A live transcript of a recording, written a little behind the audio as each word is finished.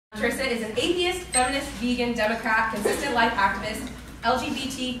Terrisa is an atheist, feminist, vegan, Democrat, consistent life activist,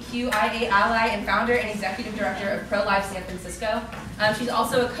 LGBTQIA ally, and founder and executive director of Pro-Life San Francisco. She's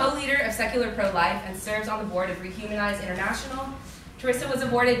also a co-leader of Secular Pro-Life and serves on the board of Rehumanize International. Terrisa was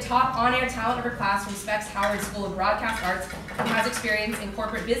awarded top on-air talent of her class from Specs Howard School of Broadcast Arts and has experience in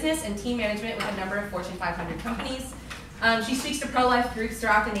corporate business and team management with a number of Fortune 500 companies. She speaks to pro-life groups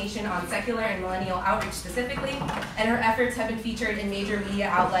throughout the nation on secular and millennial outreach specifically, and her efforts have been featured in major media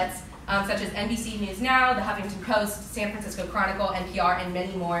outlets such as NBC News Now, the Huffington Post, San Francisco Chronicle, NPR, and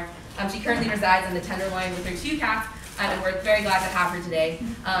many more. She currently resides in the Tenderloin with her 2 cats, and we're very glad to have her today.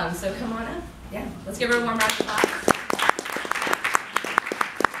 So come on up. Yeah, let's give her a warm round of applause.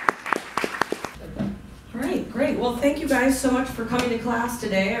 All right, great. Well, thank you guys so much for coming to class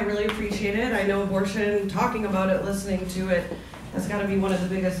today. I really appreciate it. I know abortion, talking about it, listening to it, has got to be one of the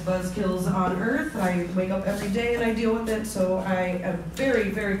biggest buzzkills on earth. I wake up every day and I deal with it, so I am very,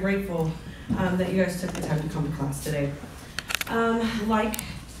 very grateful that you guys took the time to come to class today. Like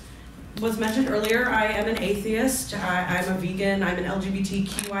was mentioned earlier, I am an atheist, I'm a vegan, I'm an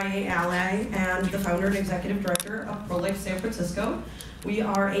LGBTQIA ally, and the founder and executive director of Pro-Life San Francisco. We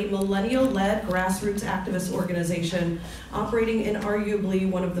are a millennial-led grassroots activist organization operating in arguably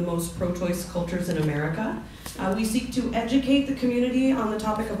one of the most pro-choice cultures in America. We seek to educate the community on the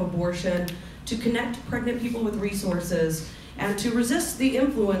topic of abortion, to connect pregnant people with resources, and to resist the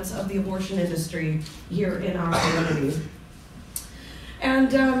influence of the abortion industry here in our community.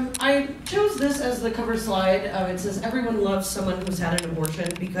 And I chose this as the cover slide. It says, "Everyone loves someone who's had an abortion,"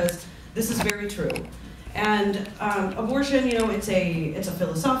 because this is very true. And abortion, you know, it's a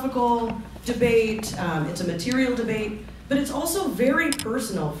philosophical debate, it's a material debate, but it's also very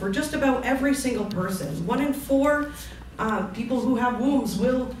personal for just about every single person. 1 in 4 people who have wombs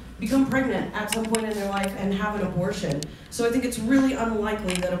will become pregnant at some point in their life and have an abortion. So I think it's really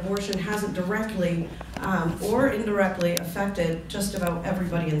unlikely that abortion hasn't directly or indirectly affected just about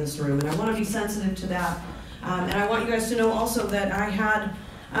everybody in this room. And I want to be sensitive to that. And I want you guys to know also that I had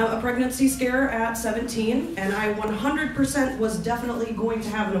a pregnancy scare at 17, and I 100% was definitely going to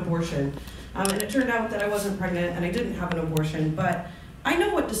have an abortion. And it turned out that I wasn't pregnant and I didn't have an abortion, but I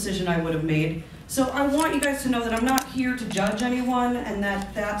know what decision I would have made. So I want you guys to know that I'm not here to judge anyone, and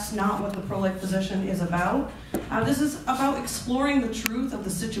that that's not what the pro-life position is about. This is about exploring the truth of the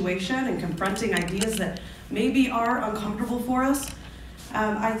situation and confronting ideas that maybe are uncomfortable for us.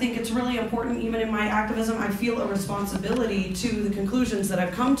 I think it's really important, even in my activism, I feel a responsibility to the conclusions that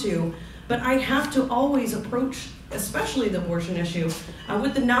I've come to, but I have to always approach, especially the abortion issue,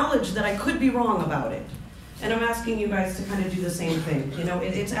 with the knowledge that I could be wrong about it. And I'm asking you guys to kind of do the same thing. You know,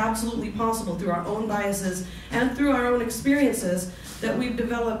 it's absolutely possible through our own biases and through our own experiences that we've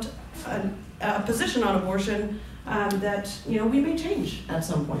developed a position on abortion that, you know, we may change at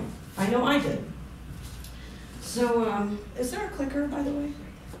some point. I know I did. So, is there a clicker, by the way?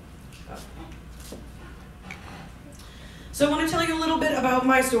 Oh. So I want to tell you a little bit about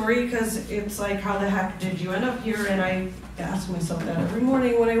my story, because it's like, how the heck did you end up here? And I ask myself that every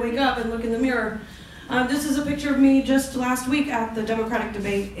morning when I wake up and look in the mirror. This is a picture of me just last week at the Democratic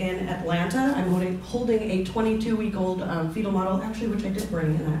debate in Atlanta. I'm holding a 22-week-old fetal model, actually, which I did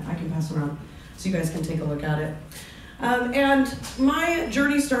bring, and I can pass around so you guys can take a look at it. And my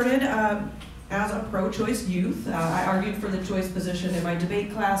journey started as a pro-choice youth. I argued for the choice position in my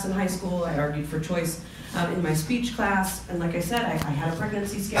debate class in high school. I argued for choice in my speech class. And like I said, I had a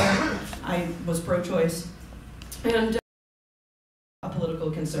pregnancy scare. I was pro-choice. And a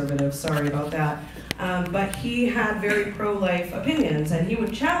political conservative, sorry about that. But he had very pro-life opinions, and he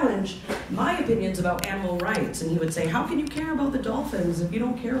would challenge my opinions about animal rights. And he would say, how can you care about the dolphins if you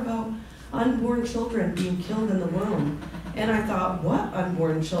don't care about unborn children being killed in the womb? And I thought, what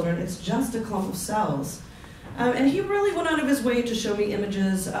unborn children? It's just a clump of cells. And he really went out of his way to show me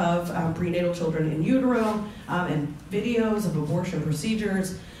images of prenatal children in utero and videos of abortion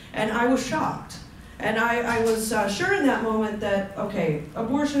procedures, and I was shocked. And I was sure in that moment that, okay,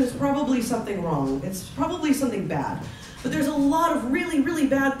 abortion is probably something wrong. It's probably something bad. But there's a lot of really, really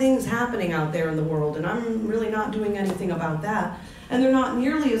bad things happening out there in the world, and I'm really not doing anything about that. And they're not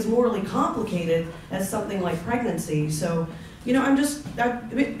nearly as morally complicated as something like pregnancy. So, you know,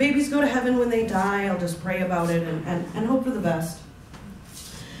 babies go to heaven when they die. I'll just pray about it and hope for the best.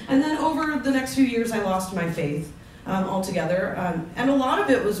 And then over the next few years, I lost my faith altogether. And a lot of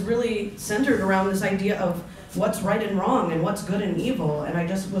it was really centered around this idea of what's right and wrong and what's good and evil. And I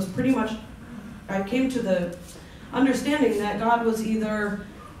just was pretty much, I came to the understanding that God was either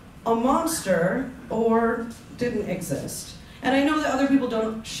a monster or didn't exist. And I know that other people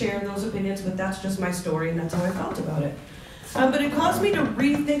don't share those opinions, but that's just my story, and that's how I felt about it. But it caused me to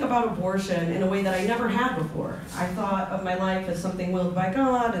rethink about abortion in a way that I never had before. I thought of my life as something willed by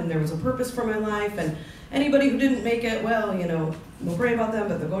God, and there was a purpose for my life, and anybody who didn't make it, well, we'll pray about them,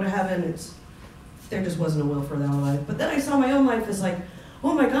 but they'll go to heaven. There just wasn't a will for that life. But then I saw my own life as like,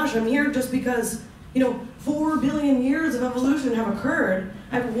 oh my gosh, I'm here just because, 4 billion years of evolution have occurred.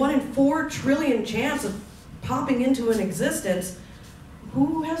 I have a 1 in 4 trillion chance of popping into an existence.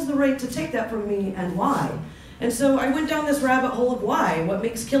 Who has the right to take that from me, and why? And so I went down this rabbit hole of why, what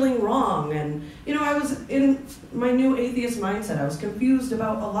makes killing wrong, and I was in my new atheist mindset. I was confused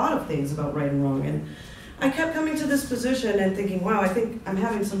about a lot of things about right and wrong, and I kept coming to this position and thinking, wow, I think I'm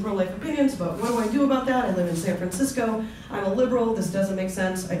having some pro-life opinions, but what do I do about that? I live in San Francisco, I'm a liberal, this doesn't make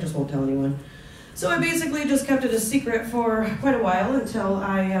sense, I just won't tell anyone. So I basically just kept it a secret for quite a while until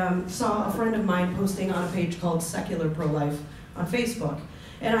I saw a friend of mine posting on a page called Secular Pro-Life on Facebook.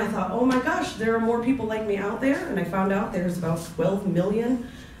 And I thought, oh my gosh, there are more people like me out there, and I found out there's about 12 million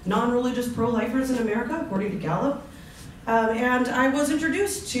non-religious pro-lifers in America, according to Gallup. And I was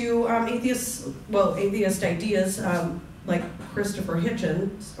introduced to atheist ideas like Christopher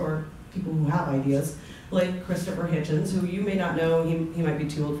Hitchens, or people who have ideas, like Christopher Hitchens, who you may not know. He might be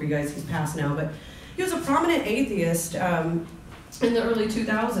too old for you guys, he's passed now, but he was a prominent atheist in the early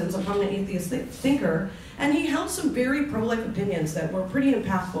 2000s, a prominent atheist thinker, and he held some very pro-life opinions that were pretty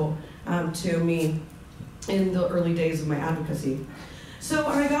impactful to me in the early days of my advocacy. So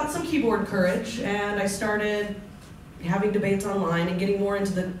I got some keyboard courage, and I started having debates online and getting more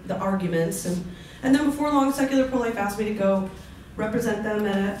into the arguments. And then before long, Secular Pro-Life asked me to go represent them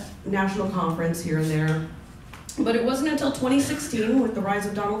at a national conference here and there. But it wasn't until 2016, with the rise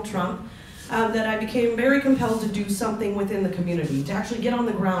of Donald Trump, that I became very compelled to do something within the community, to actually get on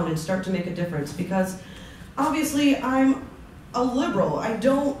the ground and start to make a difference. Because obviously I'm a liberal. I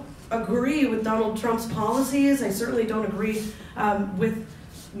don't agree with Donald Trump's policies. I certainly don't agree with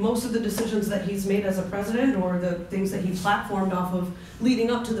most of the decisions that he's made as a president, or the things that he platformed off of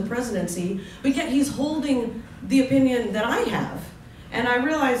leading up to the presidency, but yet he's holding the opinion that I have. And I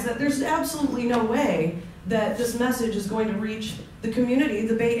realize that there's absolutely no way that this message is going to reach the community,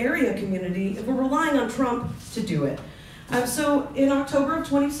 the Bay Area community, if we're relying on Trump to do it. So in October of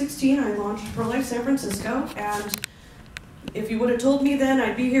 2016, I launched Pro-Life San Francisco, and if you would have told me then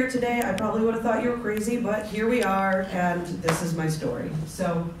I'd be here today, I probably would have thought you were crazy, but here we are, and this is my story.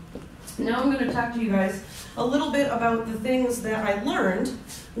 So now I'm going to talk to you guys a little bit about the things that I learned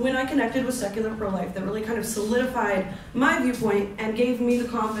when I connected with Secular Pro-Life that really kind of solidified my viewpoint and gave me the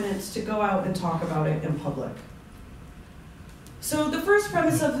confidence to go out and talk about it in public. So the first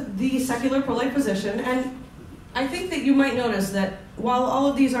premise of the Secular Pro-Life position, and I think that you might notice that while all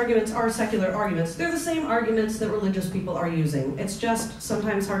of these arguments are secular arguments, they're the same arguments that religious people are using. It's just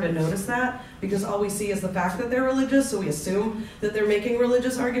sometimes hard to notice that because all we see is the fact that they're religious, so we assume that they're making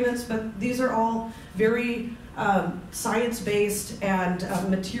religious arguments, but these are all very science-based and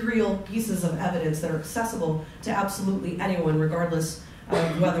material pieces of evidence that are accessible to absolutely anyone, regardless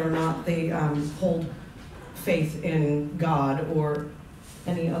of whether or not they hold faith in God or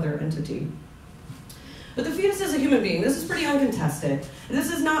any other entity. But the fetus is a human being. This is pretty uncontested.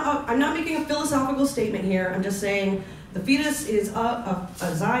 This is not, I'm not making a philosophical statement here. I'm just saying the fetus is a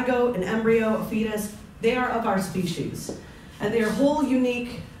zygote, an embryo, a fetus. They are of our species. And they are whole,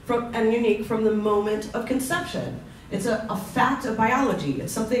 unique from the moment of conception. It's a fact of biology.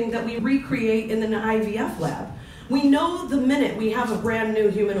 It's something that we recreate in an IVF lab. We know the minute we have a brand new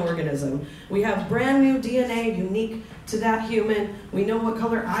human organism. We have brand new DNA unique to that human. We know what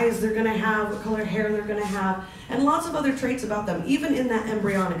color eyes they're going to have, what color hair they're going to have, and lots of other traits about them, even in that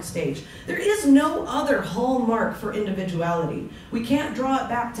embryonic stage. There is no other hallmark for individuality. We can't draw it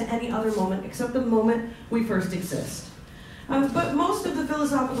back to any other moment except the moment we first exist. But most of the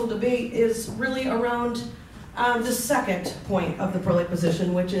philosophical debate is really around the second point of the pro-life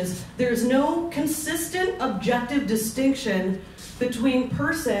position, which is there's no consistent objective distinction between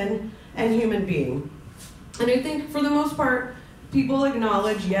person and human being. And I think for the most part, people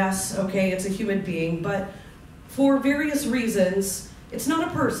acknowledge, yes, okay, it's a human being, but for various reasons, it's not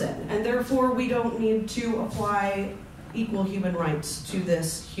a person, and therefore we don't need to apply equal human rights to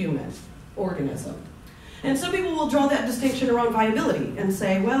this human organism. And some people will draw that distinction around viability and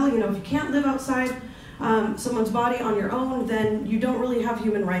say, well, if you can't live outside someone's body on your own, then you don't really have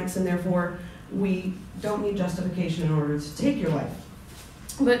human rights, and therefore we don't need justification in order to take your life.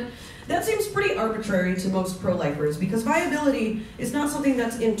 But that seems pretty arbitrary to most pro-lifers, because viability is not something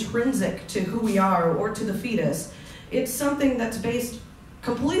that's intrinsic to who we are or to the fetus. It's something that's based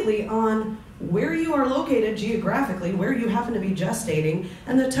completely on where you are located geographically, where you happen to be gestating,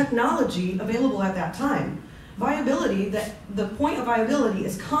 and the technology available at that time. viability, that the point of viability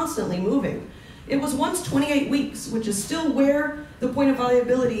is constantly moving. It was once 28 weeks, which is still where the point of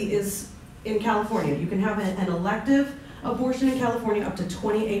viability is in California. You can have an elective abortion in California up to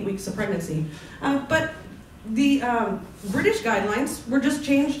 28 weeks of pregnancy. But the British guidelines were just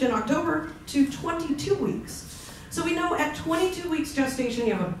changed in October to 22 weeks. So we know at 22 weeks gestation,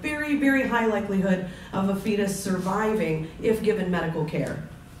 you have a very, very high likelihood of a fetus surviving if given medical care.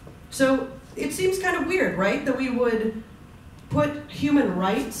 So it seems kind of weird, right, that we would put human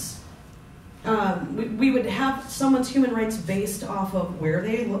rights, we would have someone's human rights based off of where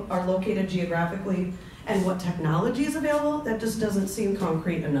they are located geographically and what technology is available. That just doesn't seem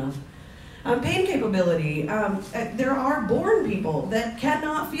concrete enough. Pain capability. There are born people that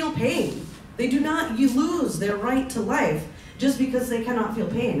cannot feel pain. They do not lose their right to life just because they cannot feel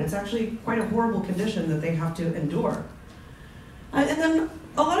pain. It's actually quite a horrible condition that they have to endure. And then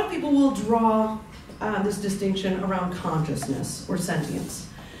a lot of people will draw this distinction around consciousness or sentience.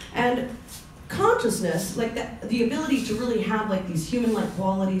 And consciousness, like the ability to really have like these human-like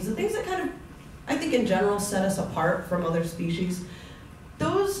qualities, the things that kind of, I think in general, set us apart from other species,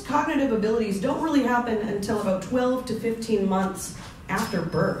 those cognitive abilities don't really happen until about 12 to 15 months after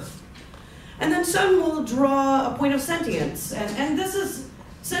birth. And then some will draw a point of sentience, and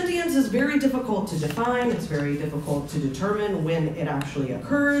sentience is very difficult to define, it's very difficult to determine when it actually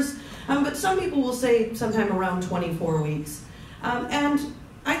occurs, but some people will say sometime around 24 weeks. And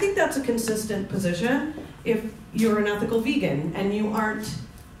I think that's a consistent position if you're an ethical vegan and you aren't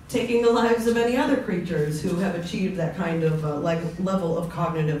taking the lives of any other creatures who have achieved that kind of level of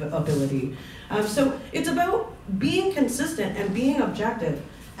cognitive ability. So it's about being consistent and being objective.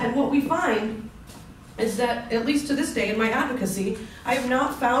 And what we find is that, at least to this day in my advocacy, I have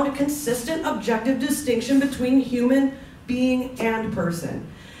not found a consistent objective distinction between human being and person.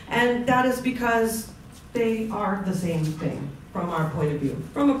 And that is because they are the same thing from our point of view,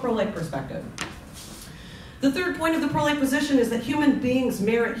 from a pro-life perspective. The third point of the pro-life position is that human beings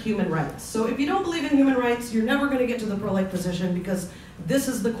merit human rights. So if you don't believe in human rights, you're never going to get to the pro-life position because this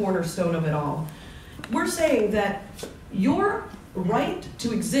is the cornerstone of it all. We're saying that your right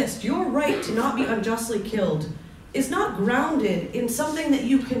to exist, your right to not be unjustly killed, is not grounded in something that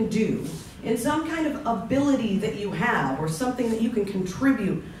you can do, in some kind of ability that you have, or something that you can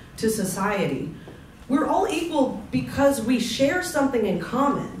contribute to society. We're all equal because we share something in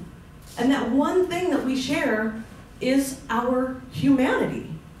common. And that one thing that we share is our humanity.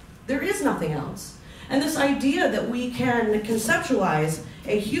 There is nothing else. And this idea that we can conceptualize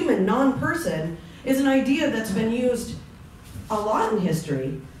a human non-person is an idea that's been used a lot in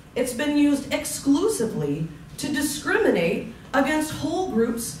history. It's been used exclusively to discriminate against whole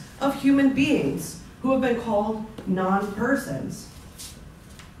groups of human beings who have been called non-persons.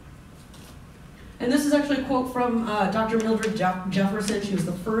 And this is actually a quote from Dr. Mildred Jefferson. She was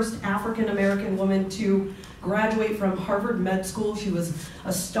the first African-American woman to graduate from Harvard Med School. She was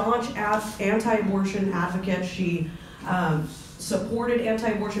a staunch anti-abortion advocate. She supported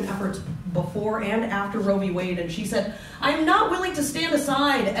anti-abortion efforts before and after Roe v. Wade, and she said, "I'm not willing to stand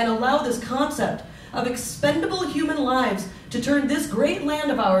aside and allow this concept of expendable human lives to turn this great land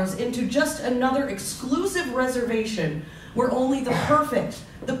of ours into just another exclusive reservation where only the perfect,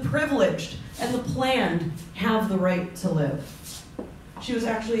 the privileged, and the planned have the right to live." She was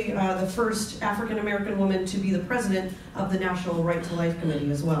actually the first African-American woman to be the president of the National Right to Life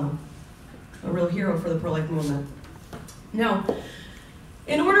Committee as well. A real hero for the pro-life movement. Now,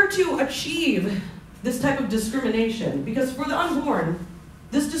 in order to achieve this type of discrimination, because for the unborn,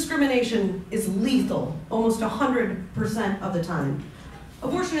 this discrimination is lethal almost 100% of the time.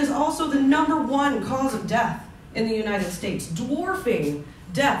 Abortion is also the #1 cause of death in the United States, dwarfing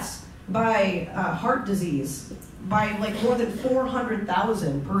deaths by heart disease by like more than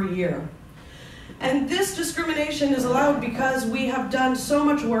 400,000 per year. And this discrimination is allowed because we have done so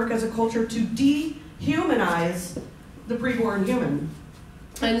much work as a culture to dehumanize the preborn human.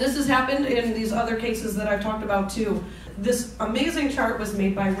 And this has happened in these other cases that I've talked about too. This amazing chart was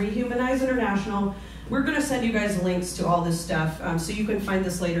made by Rehumanize International. We're going to send you guys links to all this stuff so you can find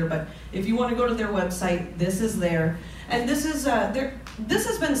this later, but if you want to go to their website, this is there. And this is this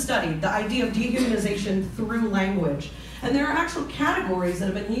has been studied, the idea of dehumanization through language. And there are actual categories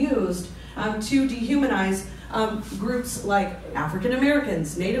that have been used to dehumanize groups like African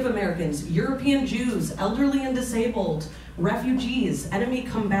Americans, Native Americans, European Jews, elderly and disabled, refugees, enemy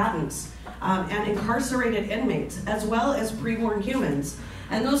combatants, and incarcerated inmates, as well as preborn humans.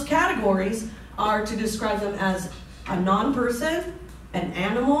 And those categories are to describe them as a non-person, an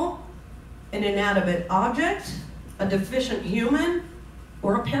animal, an inanimate object, a deficient human,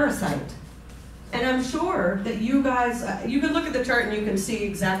 or a parasite. And I'm sure that you guys, you can look at the chart and you can see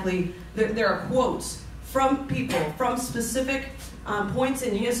exactly, there are quotes from people, from specific points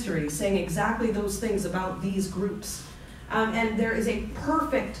in history saying exactly those things about these groups. And there is a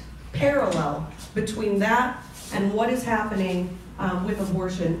perfect parallel between that and what is happening with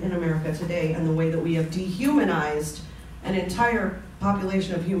abortion in America today and the way that we have dehumanized an entire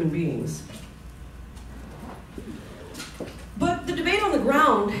population of human beings. But the debate on the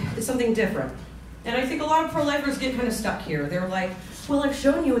ground is something different. And I think a lot of pro-lifers get kind of stuck here. They're like, well, I've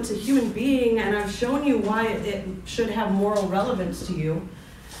shown you it's a human being, and I've shown you why it should have moral relevance to you.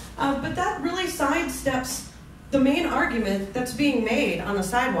 But that really sidesteps the main argument that's being made on the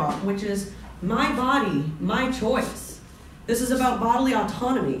sidewalk, which is my body, my choice. This is about bodily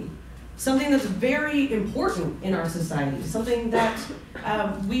autonomy, something that's very important in our society, something that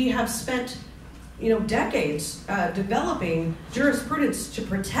we have spent decades developing jurisprudence to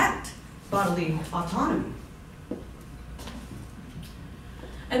protect bodily autonomy.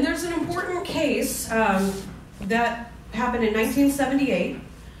 And there's an important case that happened in 1978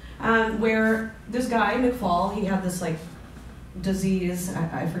 where this guy, McFall, he had this disease,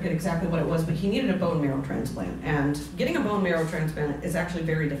 I forget exactly what it was, but he needed a bone marrow transplant. And getting a bone marrow transplant is actually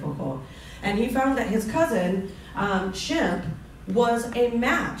very difficult. And he found that his cousin, Shimp, was a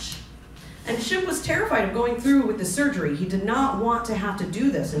match. And Shimp was terrified of going through with the surgery. He did not want to have to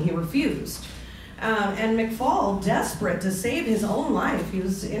do this, and he refused. And McFall, desperate to save his own life, he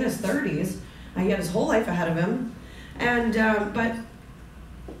was in his 30s, he had his whole life ahead of him, and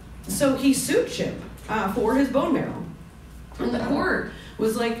so he sued Shimp for his bone marrow. And the court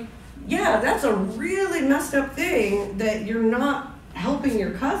was like, yeah, that's a really messed up thing that you're not helping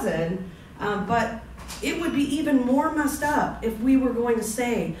your cousin, but it would be even more messed up if we were going to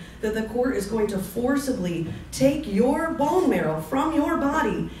say that the court is going to forcibly take your bone marrow from your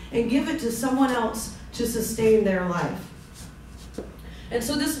body and give it to someone else to sustain their life. And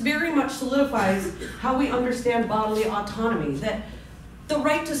so this very much solidifies how we understand bodily autonomy, that the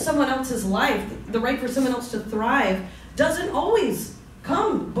right to someone else's life, the right for someone else to thrive, doesn't always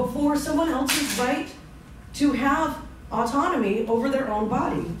come before someone else's right to have autonomy over their own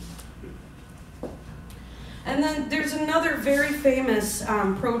body. And then there's another very famous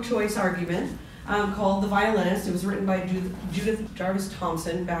pro-choice argument called The Violinist. It was written by Judith Jarvis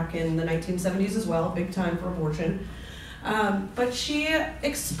Thompson back in the 1970s as well, big time for abortion. But she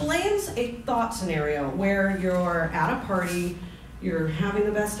explains a thought scenario where you're at a party, you're having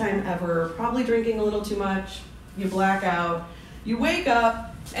the best time ever, probably drinking a little too much, you black out, you wake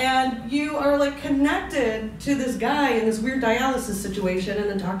up, and you are connected to this guy in this weird dialysis situation,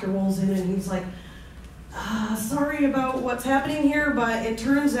 and the doctor rolls in and he's like, sorry about what's happening here, but it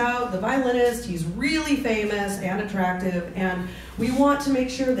turns out the violinist, he's really famous and attractive, and we want to make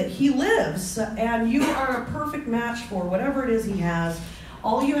sure that he lives, and you are a perfect match for whatever it is he has.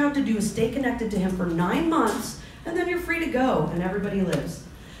 All you have to do is stay connected to him for 9 months, and then you're free to go, and everybody lives.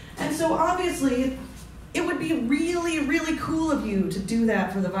 And so obviously, it would be really, really cool of you to do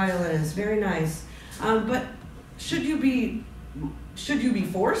that for the violinist. Very nice. But should you be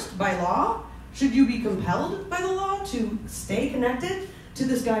forced by law? Should you be compelled by the law to stay connected to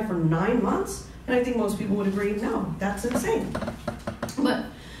this guy for 9 months? And I think most people would agree, no, that's insane. But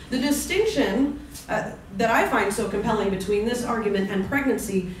the distinction that I find so compelling between this argument and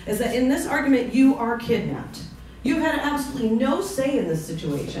pregnancy is that in this argument, you are kidnapped. You've had absolutely no say in this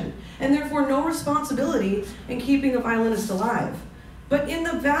situation, and therefore no responsibility in keeping the violinist alive. But in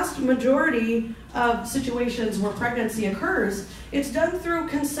the vast majority of situations where pregnancy occurs, it's done through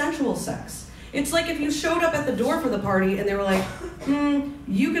consensual sex. It's like if you showed up at the door for the party and they were like,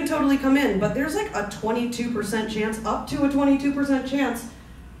 you can totally come in, but there's a 22% chance, up to a 22% chance,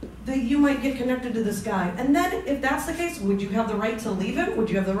 that you might get connected to this guy. And then, if that's the case, would you have the right to leave him? Would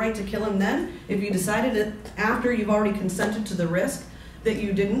you have the right to kill him then? If you decided that after you've already consented to the risk that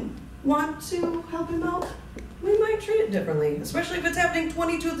you didn't want to help him out, we might treat it differently, especially if it's happening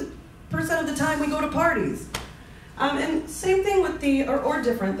 22% of the time we go to parties. And same thing with or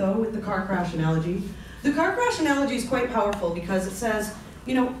different though, with the car crash analogy. The car crash analogy is quite powerful because it says,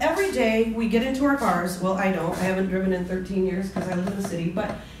 every day we get into our cars, well, I don't, I haven't driven in 13 years because I live in the city,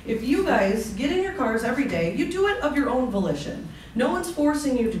 but if you guys get in your cars every day, you do it of your own volition. No one's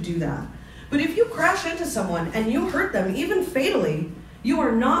forcing you to do that. But if you crash into someone and you hurt them, even fatally, you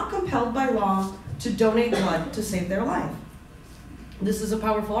are not compelled by law to donate blood to save their life. This is a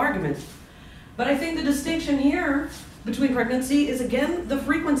powerful argument. But I think the distinction here between pregnancy is, again, the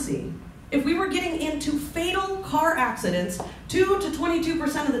frequency. If we were getting into fatal car accidents 2 to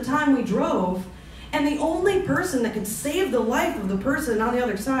 22% of the time we drove, and the only person that could save the life of the person on the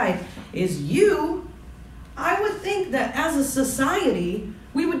other side is you, I would think that as a society,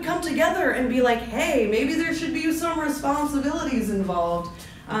 we would come together and be like, hey, maybe there should be some responsibilities involved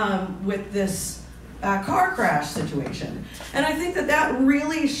with this car crash situation. And I think that that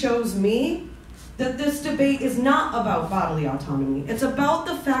really shows me that this debate is not about bodily autonomy. It's about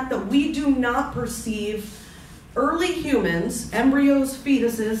the fact that we do not perceive early humans, embryos,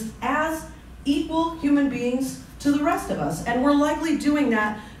 fetuses, as equal human beings to the rest of us. And we're likely doing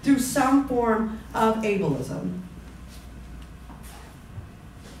that through some form of ableism.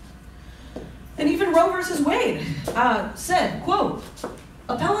 And even Roe versus Wade said, quote,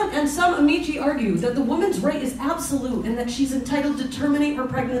 "Appellant and some amici argue that the woman's right is absolute and that she's entitled to terminate her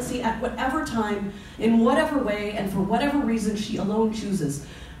pregnancy at whatever time, in whatever way, and for whatever reason she alone chooses.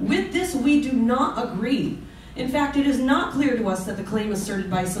 With this, we do not agree. In fact, it is not clear to us that the claim asserted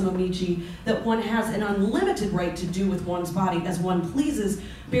by some amici that one has an unlimited right to do with one's body as one pleases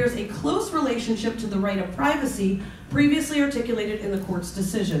bears a close relationship to the right of privacy previously articulated in the court's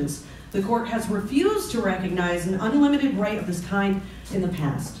decisions. The court has refused to recognize an unlimited right of this kind in the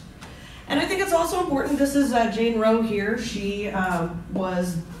past." And I think it's also important, this is Jane Roe here. She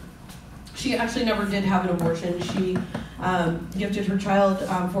actually never did have an abortion. She gifted her child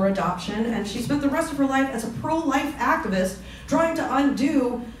for adoption, and she spent the rest of her life as a pro-life activist trying to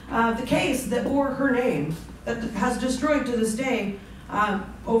undo the case that bore her name, that has destroyed to this day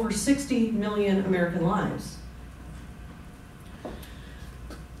over 60 million American lives.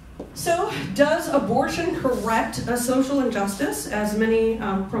 So, does abortion correct a social injustice, as many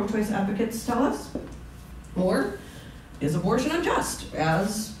pro-choice advocates tell us? Or is abortion unjust,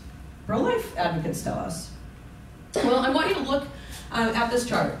 as pro-life advocates tell us? Well, I want you to look at this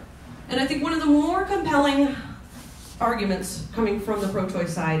chart. And I think one of the more compelling arguments coming from the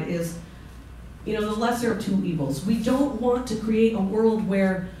pro-choice side is, the lesser of two evils. We don't want to create a world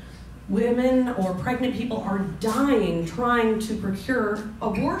where women or pregnant people are dying trying to procure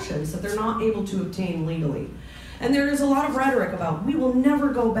abortions that they're not able to obtain legally. And there is a lot of rhetoric about, we will never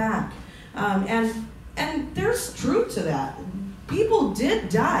go back. And there's truth to that. People did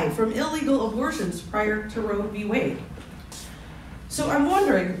die from illegal abortions prior to Roe v. Wade. So I'm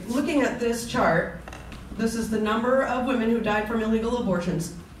wondering, looking at this chart, this is the number of women who died from illegal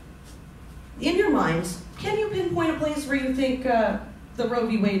abortions. In your minds, can you pinpoint a place where you think the Roe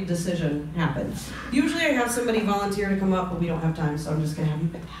v. Wade decision happened? Usually I have somebody volunteer to come up, but we don't have time, so I'm just going to have you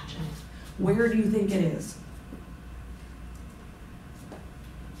imagine. Where do you think it is?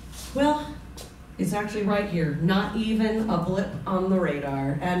 Well, it's actually right here. Not even a blip on the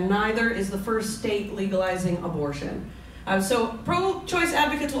radar. And neither is the first state legalizing abortion. So pro-choice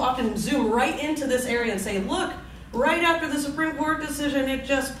advocates will often zoom right into this area and say, look, right after the Supreme Court decision, it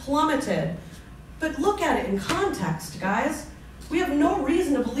just plummeted. But look at it in context, guys. We have no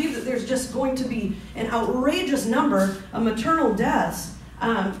reason to believe that there's just going to be an outrageous number of maternal deaths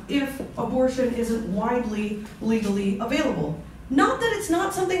if abortion isn't widely legally available. Not that it's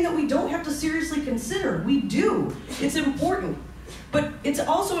not something that we don't have to seriously consider. We do. It's important. But it's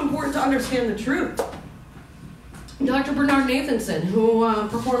also important to understand the truth. Dr. Bernard Nathanson, who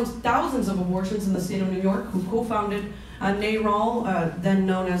performs thousands of abortions in the state of New York, who co-founded NARAL, then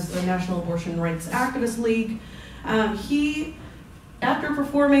known as the National Abortion Rights Activist League, he, after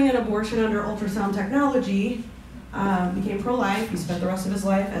performing an abortion under ultrasound technology, became pro-life. He spent the rest of his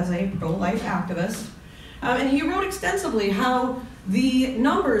life as a pro-life activist. And he wrote extensively how the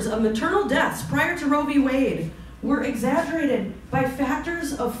numbers of maternal deaths prior to Roe v. Wade were exaggerated by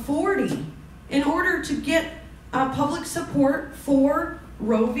factors of 40 in order to get public support for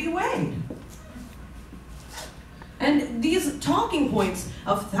Roe v. Wade. And these talking points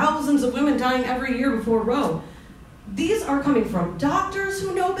of thousands of women dying every year before Roe, these are coming from doctors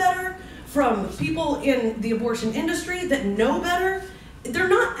who know better, from people in the abortion industry that know better. They're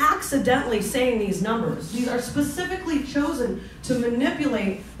not accidentally saying these numbers. These are specifically chosen to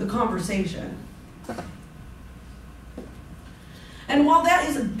manipulate the conversation. And while that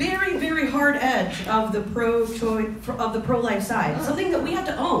is a very, very hard edge of the pro-life side, something that we have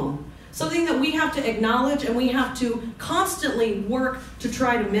to own, something that we have to acknowledge and we have to constantly work to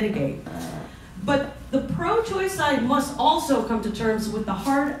try to mitigate. But the pro-choice side must also come to terms with the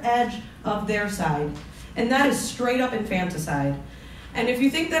hard edge of their side, and that is straight up infanticide. And if you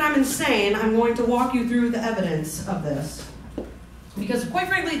think that I'm insane, I'm going to walk you through the evidence of this. Because quite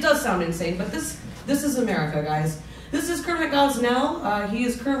frankly, it does sound insane, but this is America, guys. This is Kermit Gosnell. He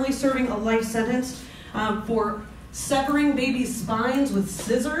is currently serving a life sentence for severing babies' spines with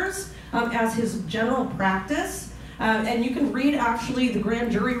scissors as his general practice. And you can read, actually, the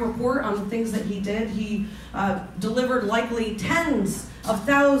grand jury report on the things that he did. He delivered likely tens of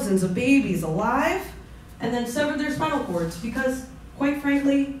thousands of babies alive and then severed their spinal cords because, quite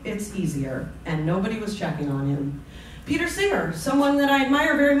frankly, it's easier, and nobody was checking on him. Peter Singer, someone that I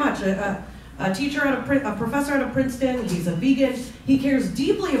admire very much, a teacher, a professor out of Princeton. He's a vegan. He cares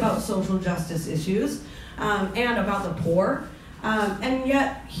deeply about social justice issues and about the poor. And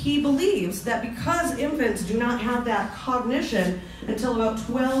yet he believes that because infants do not have that cognition until about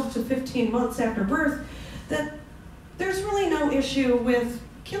 12 to 15 months after birth, that there's really no issue with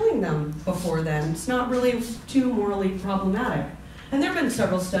killing them before then. It's not really too morally problematic. And there have been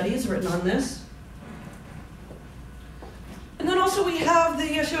several studies written on this. And then also we have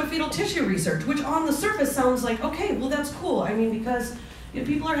the issue of fetal tissue research, which on the surface sounds like, okay, well that's cool. I mean, because if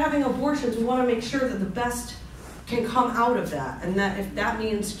people are having abortions, we want to make sure that the best can come out of that, and that if that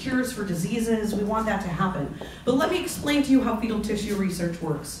means cures for diseases, we want that to happen. But let me explain to you how fetal tissue research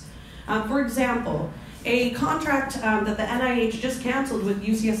works. For example, a contract that the NIH just canceled with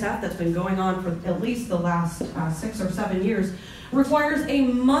UCSF that's been going on for at least the last 6 or 7 years requires a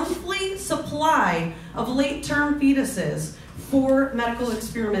monthly supply of late-term fetuses for medical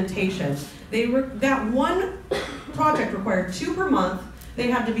experimentation. That one project required 2 per month. They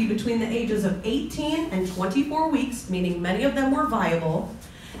had to be between the ages of 18 and 24 weeks, meaning many of them were viable.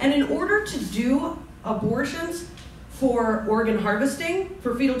 And in order to do abortions for organ harvesting,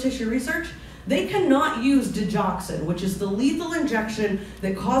 for fetal tissue research, they cannot use digoxin, which is the lethal injection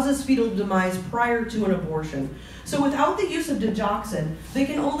that causes fetal demise prior to an abortion. So without the use of digoxin, they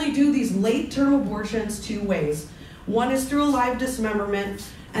can only do these late-term abortions 2 ways. One is through a live dismemberment,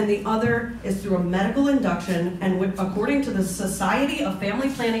 and the other is through a medical induction, and according to the Society of Family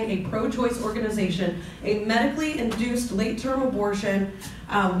Planning, a pro-choice organization, a medically induced late-term abortion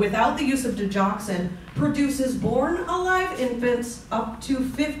without the use of digoxin produces born-alive infants up to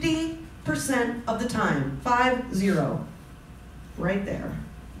 50% of the time, 50, right there.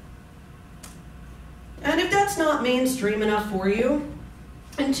 And if that's not mainstream enough for you,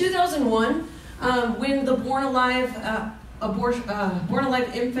 in 2001, when the Born Alive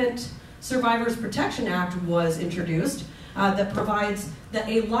Infant Survivors Protection Act was introduced, that provides that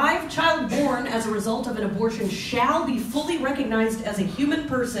a live child born as a result of an abortion shall be fully recognized as a human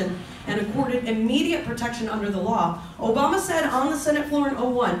person and accorded immediate protection under the law. Obama said on the Senate floor in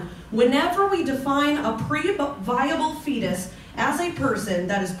 2001, whenever we define a pre-viable fetus as a person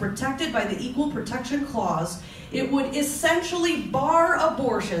that is protected by the Equal Protection Clause, it would essentially bar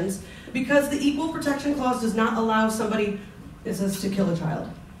abortions because the Equal Protection Clause does not allow somebody, it says, to kill a child.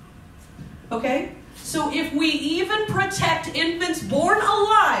 Okay? So if we even protect infants born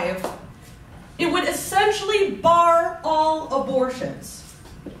alive, it would essentially bar all abortions.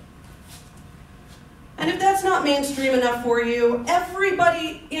 And if that's not mainstream enough for you,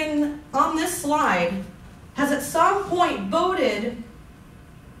 everybody on this slide has at some point voted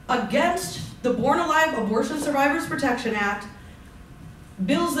against the Born Alive Abortion Survivors Protection Act,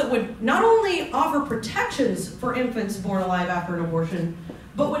 bills that would not only offer protections for infants born alive after an abortion,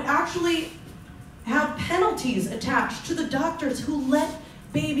 but would actually have penalties attached to the doctors who let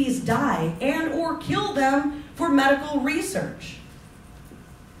babies die and or kill them for medical research.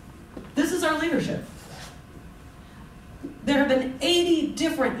 This is our leadership. There have been 80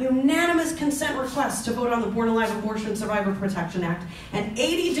 different unanimous consent requests to vote on the Born Alive Abortion Survivor Protection Act, and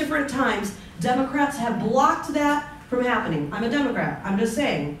 80 different times Democrats have blocked that from happening. I'm a Democrat. I'm just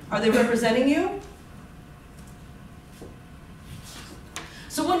saying. Are they representing you?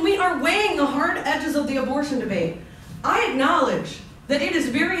 So when we are weighing the hard edges of the abortion debate, I acknowledge that it is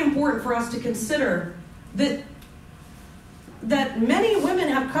very important for us to consider that many women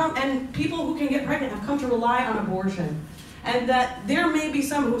have come, and people who can get pregnant have come to rely on abortion. And that there may be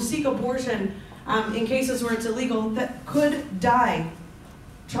some who seek abortion in cases where it's illegal that could die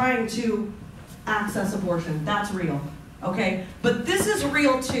trying to access abortion. That's real, okay? But this is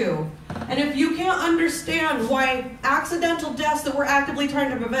real too. And if you can't understand why accidental deaths that we're actively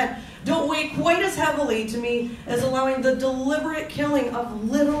trying to prevent don't weigh quite as heavily to me as allowing the deliberate killing of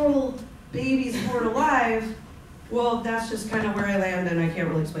literal babies born alive, well, that's just kind of where I land, and I can't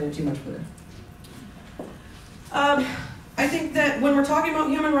really explain it too much further. I think that when we're talking about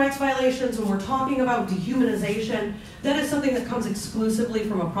human rights violations, when we're talking about dehumanization, that is something that comes exclusively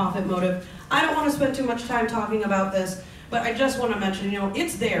from a profit motive. I don't want to spend too much time talking about this, but I just want to mention,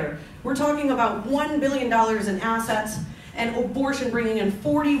 it's there. We're talking about $1 billion in assets, and abortion bringing in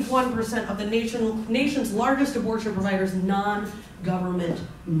 41% of the nation's largest abortion providers' non-government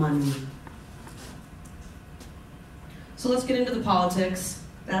money. So let's get into the politics.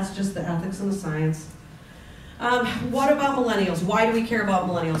 That's just the ethics and the science. What about millennials? Why do we care about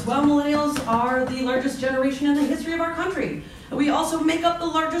millennials? Well, millennials are the largest generation in the history of our country. We also make up the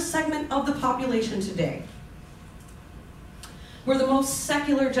largest segment of the population today. We're the most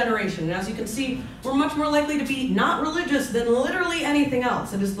secular generation, and as you can see, we're much more likely to be not religious than literally anything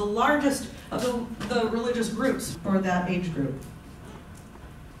else. It is the largest of the religious groups for that age group.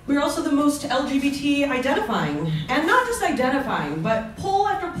 We're also the most LGBT identifying, and not just identifying, but poll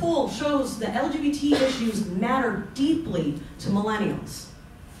after poll shows that LGBT issues matter deeply to millennials.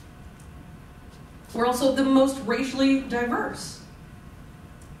 We're also the most racially diverse.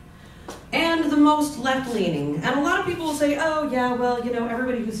 And the most left-leaning. And a lot of people will say, oh yeah, well, you know,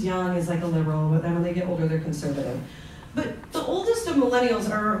 everybody who's young is like a liberal, but then when they get older, they're conservative. But the oldest of millennials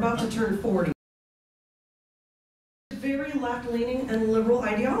are about to turn 40. Very left-leaning and liberal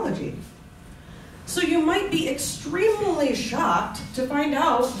ideology. So you might be extremely shocked to find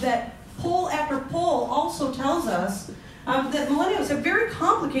out that poll after poll also tells us that millennials have very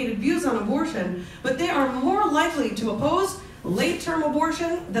complicated views on abortion, but they are more likely to oppose late-term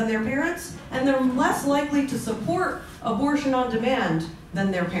abortion than their parents, and they're less likely to support abortion on demand than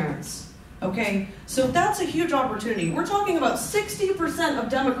their parents. Okay, so that's a huge opportunity. We're talking about 60%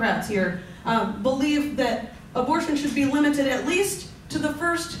 of Democrats here believe that abortion should be limited at least to the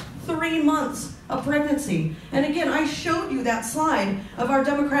first 3 months of pregnancy. And again, I showed you that slide of our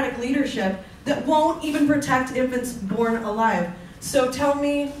Democratic leadership that won't even protect infants born alive. So tell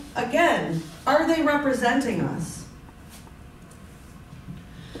me again, are they representing us?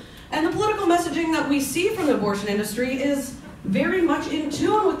 And the political messaging that we see from the abortion industry is very much in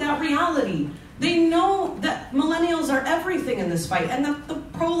tune with that reality. They know that millennials are everything in this fight, and that the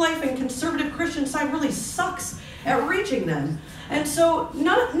pro-life and conservative Christian side really sucks at reaching them. And so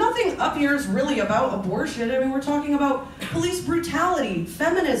nothing up here is really about abortion. I mean, we're talking about police brutality,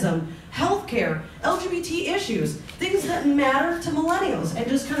 feminism, healthcare, LGBT issues, things that matter to millennials, and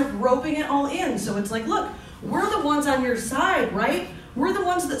just kind of roping it all in. So it's like, look, we're the ones on your side, right? We're the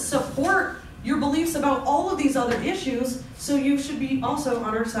ones that support your beliefs about all of these other issues, so you should be also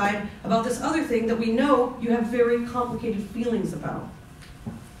on our side about this other thing that we know you have very complicated feelings about.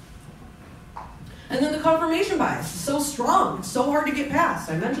 And then the confirmation bias is so strong, so hard to get past.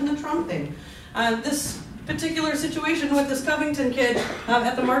 I mentioned the Trump thing. This particular situation with this Covington kid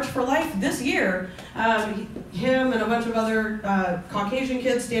at the March for Life this year, him and a bunch of other Caucasian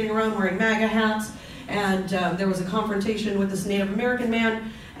kids standing around wearing MAGA hats, and there was a confrontation with this Native American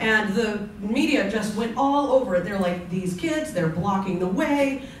man, and the media just went all over it. They're like, these kids, they're blocking the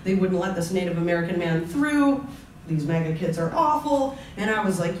way, they wouldn't let this Native American man through, these MAGA kids are awful. And I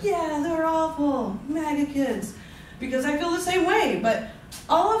was like, yeah, they're awful, MAGA kids, because I feel the same way. But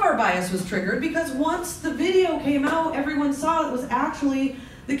all of our bias was triggered because once the video came out, everyone saw it was actually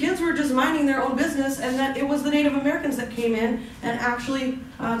the kids were just minding their own business, and that it was the Native Americans that came in and actually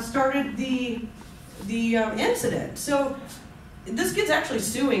started the incident. So this kid's actually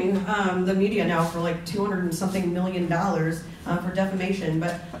suing the media now for like $200 and something million for defamation.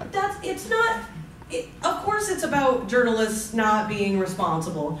 But of course it's about journalists not being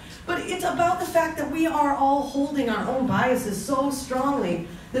responsible, but it's about the fact that we are all holding our own biases so strongly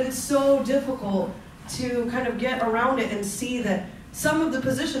that it's so difficult to kind of get around it and see that some of the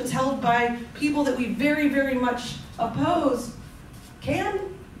positions held by people that we very, very much oppose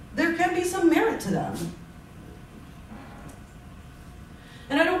there can be some merit to them.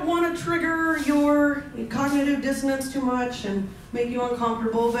 And I don't want to trigger your cognitive dissonance too much and make you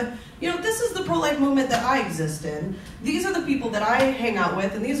uncomfortable, but this is the pro-life movement that I exist in. These are the people that I hang out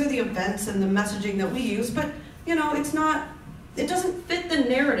with, and these are the events and the messaging that we use, but it doesn't fit the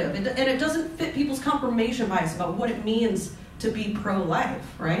narrative, and it doesn't fit people's confirmation bias about what it means to be pro-life,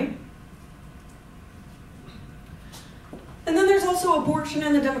 right? And then there's also abortion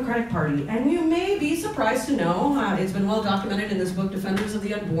in the Democratic Party. And you may be surprised to know, it's been well documented in this book, Defenders of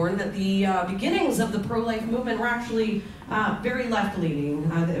the Unborn, that the beginnings of the pro-life movement were actually very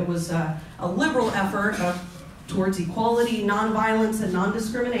left-leaning. It was a liberal effort towards equality, nonviolence, and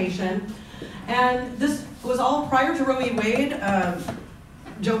non-discrimination. And this was all prior to Roe v. Wade.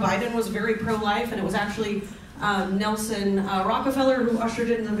 Joe Biden was very pro-life, and it was actually Nelson Rockefeller who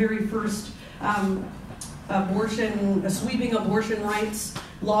ushered in the very first sweeping abortion rights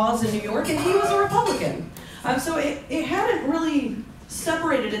laws in New York, and he was a Republican. So it hadn't really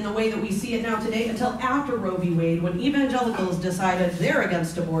separated in the way that we see it now today until after Roe v. Wade, when evangelicals decided they're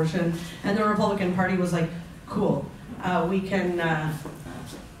against abortion, and the Republican Party was like, cool, we can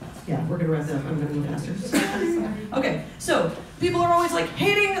Yeah, we're gonna wrap that up. I'm gonna go faster. Okay, so people are always like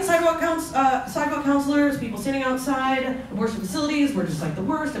hating sidewalk counselors, people standing outside abortion facilities. We're just like the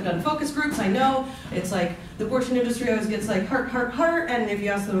worst. I've done focus groups. I know it's like the abortion industry always gets like heart, and if you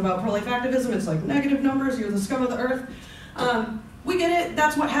ask them about pro-life activism, it's like negative numbers. You're the scum of the earth. We get it.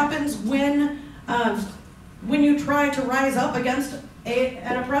 That's what happens when you try to rise up against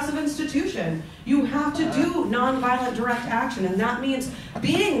an oppressive institution. You have to do nonviolent direct action, and that means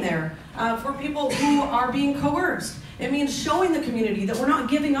being there for people who are being coerced. It means showing the community that we're not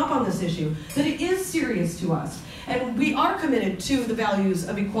giving up on this issue, that it is serious to us. And we are committed to the values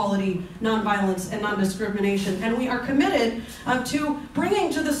of equality, nonviolence, and non-discrimination. And we are committed to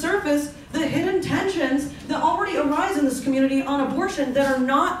bringing to the surface the hidden tensions that already arise in this community on abortion that are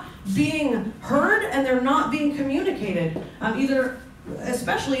not being heard and they're not being communicated, either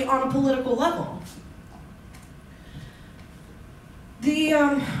especially on a political level.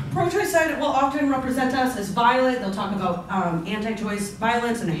 The pro-choice side will often represent us as violent. They'll talk about anti-choice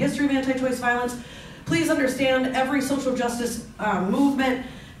violence and a history of anti-choice violence. Please understand, every social justice movement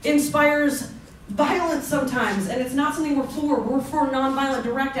inspires violence sometimes, and it's not something we're for. We're for nonviolent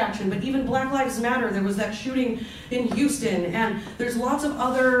direct action, but even Black Lives Matter, there was that shooting in Houston, and there's lots of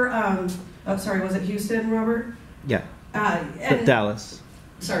other, was it Houston, Robert? Yeah. And Dallas.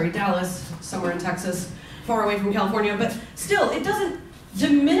 Sorry, Dallas, somewhere in Texas, far away from California, but still, it doesn't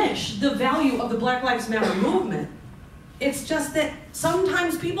diminish the value of the Black Lives Matter movement. It's just that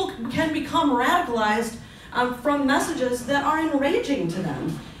sometimes people can become radicalized from messages that are enraging to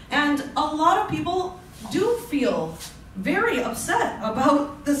them. And a lot of people do feel very upset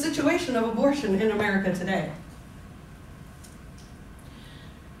about the situation of abortion in America today.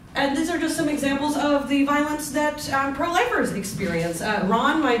 And these are just some examples of the violence that pro-lifers experience.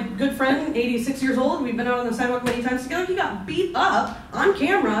 Ron, my good friend, 86 years old, we've been out on the sidewalk many times together, he got beat up on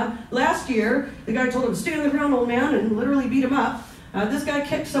camera last year. The guy told him, "Stay on the ground, old man," and literally beat him up. This guy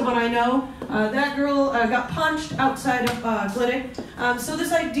kicked someone I know. That girl got punched outside of a clinic. So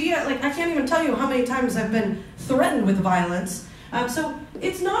this idea, like, I can't even tell you how many times I've been threatened with violence. So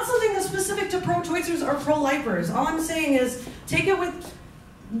it's not something that's specific to pro-choicers or pro-lifers. All I'm saying is take it with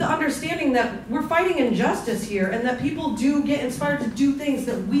the understanding that we're fighting injustice here and that people do get inspired to do things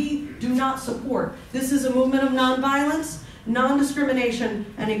that we do not support. This is a movement of nonviolence, non-discrimination,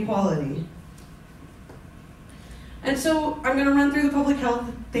 and equality. And so I'm going to run through the public health.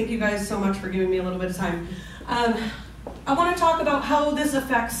 Thank you guys so much for giving me a little bit of time. I want to talk about how this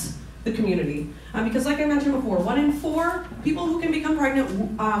affects the community. Because like I mentioned before, 1 in 4 people who can become pregnant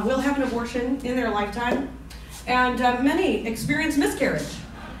will have an abortion in their lifetime. And many experience miscarriage.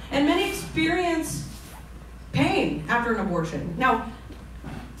 And many experience pain after an abortion. Now,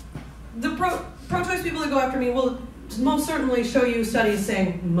 the pro-choice people that go after me will most certainly show you studies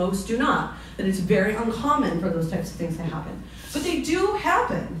saying most do not, that it's very uncommon for those types of things to happen. But they do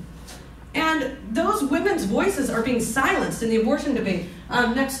happen. And those women's voices are being silenced in the abortion debate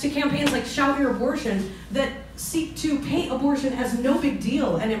next to campaigns like Shout Your Abortion that seek to paint abortion as no big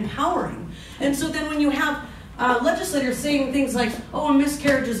deal and empowering. And so then when you have legislators saying things like, "Oh, a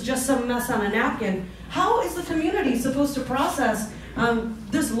miscarriage is just some mess on a napkin," how is the community supposed to process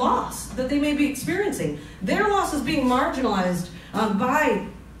this loss that they may be experiencing? Their loss is being marginalized by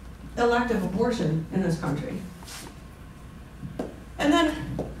elective abortion in this country. And then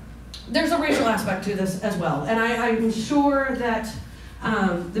there's a racial aspect to this as well. And I'm sure that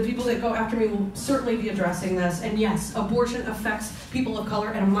the people that go after me will certainly be addressing this. And yes, abortion affects people of color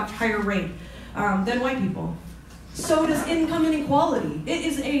at a much higher rate than white people. So does income inequality.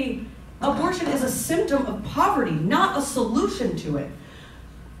 Abortion is a symptom of poverty, not a solution to it.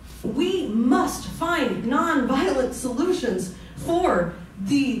 We must find nonviolent solutions for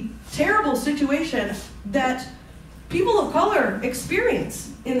the terrible situation that people of color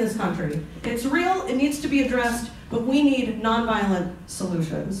experience in this country. It's real, it needs to be addressed, but we need nonviolent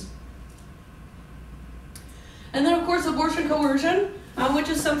solutions. And then, of course, abortion coercion, which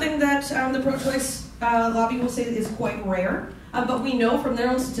is something that the pro-choice lobby will say is quite rare. But we know from their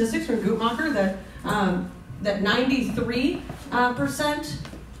own statistics from Guttmacher that 93%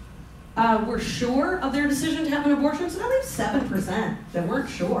 were sure of their decision to have an abortion, so that leaves 7% that weren't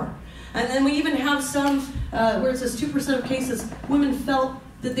sure. And then we even have some, where it says 2% of cases, women felt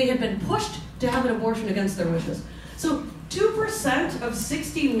that they had been pushed to have an abortion against their wishes. So 2% of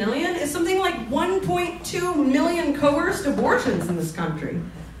 60 million is something like 1.2 million coerced abortions in this country.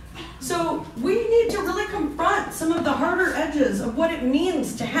 So we need to really confront some of the harder edges of what it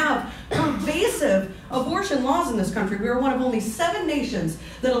means to have pervasive abortion laws in this country. We are one of only 7 nations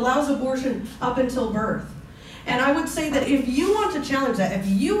that allows abortion up until birth. And I would say that if you want to challenge that, if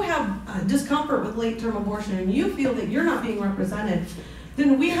you have discomfort with late-term abortion and you feel that you're not being represented,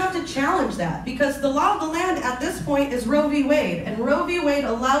 then we have to challenge that, because the law of the land at this point is Roe v. Wade, and Roe v. Wade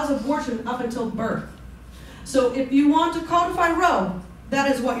allows abortion up until birth. So if you want to codify Roe, that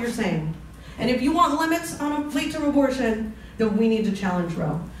is what you're saying. And if you want limits on a late-term abortion, then we need to challenge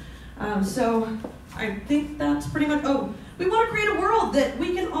Roe. So I think that's pretty much, we want to create a world that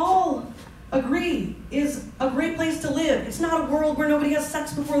we can all agree is a great place to live. It's not a world where nobody has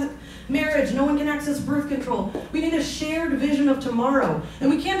sex before marriage, no one can access birth control. We need a shared vision of tomorrow. And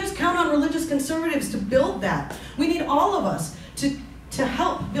we can't just count on religious conservatives to build that. We need all of us to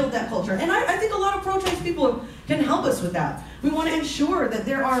help build that culture. And I think a lot of pro-choice people can help us with that. We want to ensure that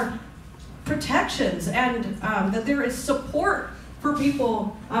there are protections and that there is support for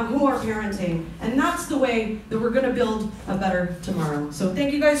people who are parenting. And that's the way that we're going to build a better tomorrow. So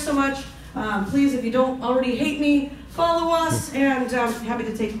thank you guys so much. Please, if you don't already hate me, follow us, and I'm happy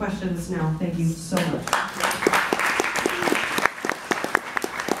to take questions now. Thank you so much. So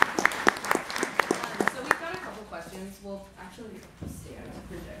we've got a couple questions. We'll actually stay on the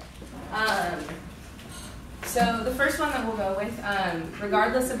project. So the first one that we'll go with,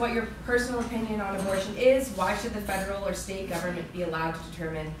 regardless of what your personal opinion on abortion is, why should the federal or state government be allowed to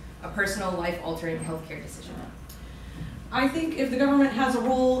determine a personal life-altering healthcare decision? I think if the government has a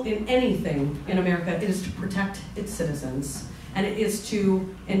role in anything in America, it is to protect its citizens. And it is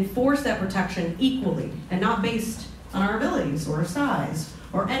to enforce that protection equally and not based on our abilities or size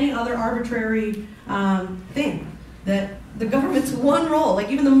or any other arbitrary thing. That the government's one role, like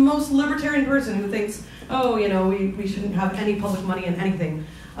even the most libertarian person who thinks, we shouldn't have any public money in anything,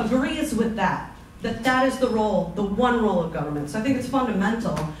 agrees with that is the role, the one role of government. So I think it's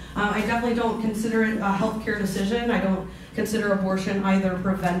fundamental. I definitely don't consider it a healthcare decision. I don't consider abortion either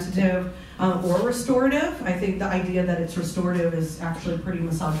preventative or restorative. I think the idea that it's restorative is actually pretty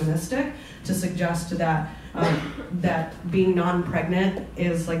misogynistic, to suggest that that being non-pregnant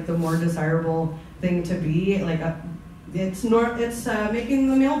is like the more desirable thing to be. It's making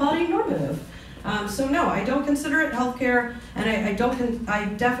the male body normative. So no, I don't consider it healthcare, and I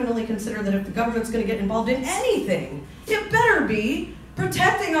definitely consider that if the government's going to get involved in anything, it better be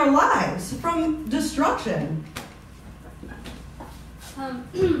protecting our lives from destruction.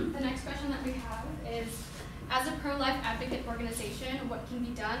 The next question that we have is, as a pro-life advocate organization, what can be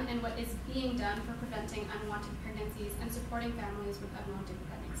done and what is being done for preventing unwanted pregnancies and supporting families with unwanted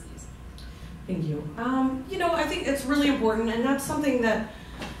pregnancies? Thank you. I think it's really important, and that's something that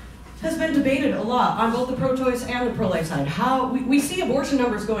has been debated a lot on both the pro-choice and the pro-life side. How we see abortion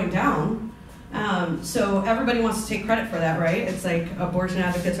numbers going down, so everybody wants to take credit for that, right? It's like abortion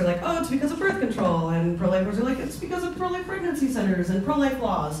advocates are like, it's because of birth control, and pro-lifers are like, it's because of pro-life pregnancy centers and pro-life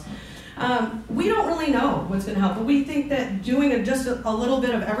laws. We don't really know what's going to help, but we think that doing just a little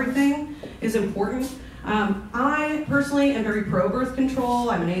bit of everything is important. I personally am very pro-birth control.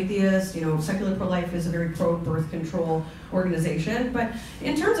 I'm an atheist. Secular pro-life is a very pro-birth control organization. But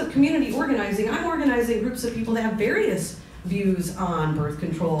in terms of community organizing, I'm organizing groups of people that have various views on birth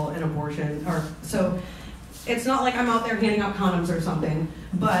control and abortion. So it's not like I'm out there handing out condoms or something.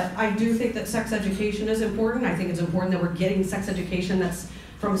 But I do think that sex education is important. I think it's important that we're getting sex education that's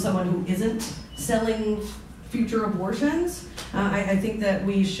from someone who isn't selling future abortions. I think that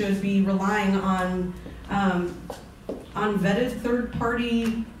we should be relying on vetted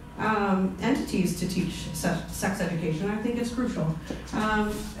third-party entities to teach sex education. I think it's crucial.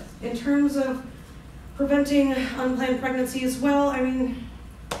 In terms of preventing unplanned pregnancies, well,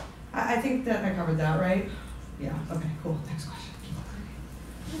 I think that I covered that, right? Yeah, okay, cool. Next question.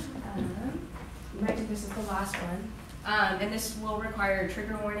 I think this is the last one. And this will require a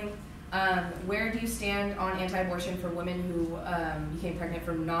trigger warning. Where do you stand on anti-abortion for women who became pregnant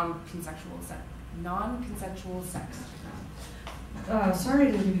from non-consensual sex? Sorry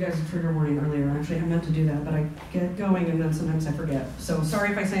I didn't give you guys a trigger warning earlier. Actually, I meant to do that, but I get going and then sometimes I forget. So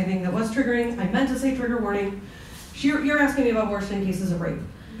sorry if I say anything that was triggering. I meant to say trigger warning. You're asking me about abortion in cases of rape.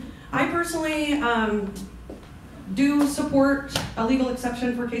 I personally do support a legal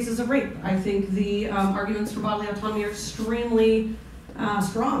exception for cases of rape. I think the arguments for bodily autonomy are extremely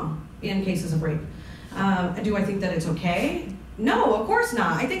strong in cases of rape. Do I think that it's okay? No, of course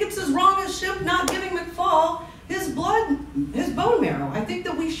not. I think it's as wrong as Ship not giving McFall his bone marrow. I think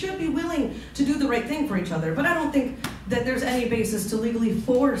that we should be willing to do the right thing for each other, but I don't think that there's any basis to legally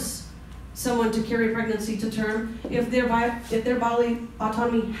force someone to carry pregnancy to term if their bodily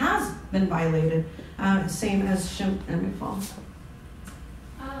autonomy has been violated, same as Ship and McFall. So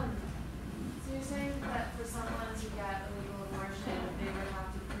you're saying that for someone to get a legal abortion, they would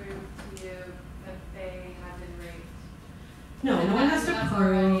have to prove to you that they have been No one has to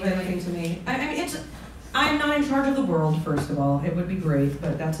prove anything to me. I mean, I'm not in charge of the world, first of all. It would be great,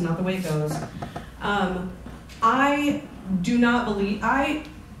 but that's not the way it goes. I do not believe, I'm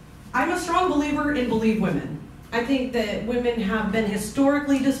a strong believer in believe women. I think that women have been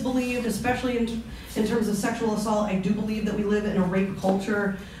historically disbelieved, especially in terms of sexual assault. I do believe that we live in a rape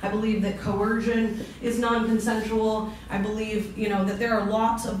culture. I believe that coercion is non-consensual. I believe, that there are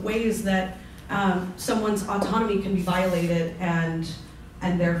lots of ways that someone's autonomy can be violated, and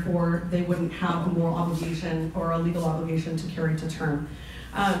therefore they wouldn't have a moral obligation or a legal obligation to carry to term.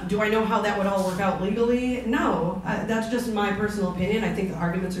 Do I know how that would all work out legally? No. That's just my personal opinion. I think the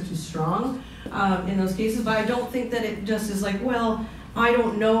arguments are too strong in those cases, but I don't think that it just is like, well, I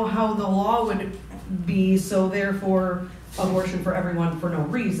don't know how the law would be, so therefore abortion for everyone for no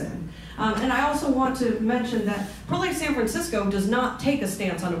reason. And I also want to mention that Pro-Life San Francisco does not take a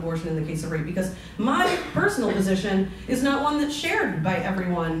stance on abortion in the case of rape, because my personal position is not one that's shared by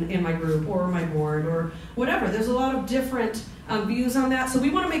everyone in my group or my board or whatever. There's a lot of different views on that. So we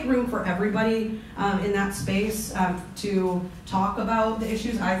want to make room for everybody in that space to talk about the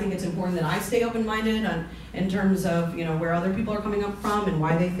issues. I think it's important that I stay open-minded in terms of where other people are coming up from and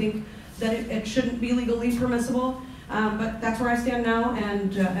why they think that it shouldn't be legally permissible. But that's where I stand now,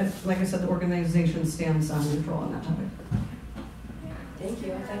 and like I said, the organization stands neutral on that topic. Thank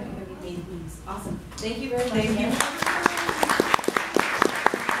you. I thought you could be made these. Awesome. Thank you very much. Thank you.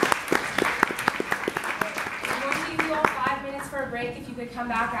 We're going to give you all 5 minutes for a break. If you could come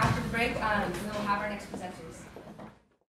back after the break, and then we'll have our next presenters.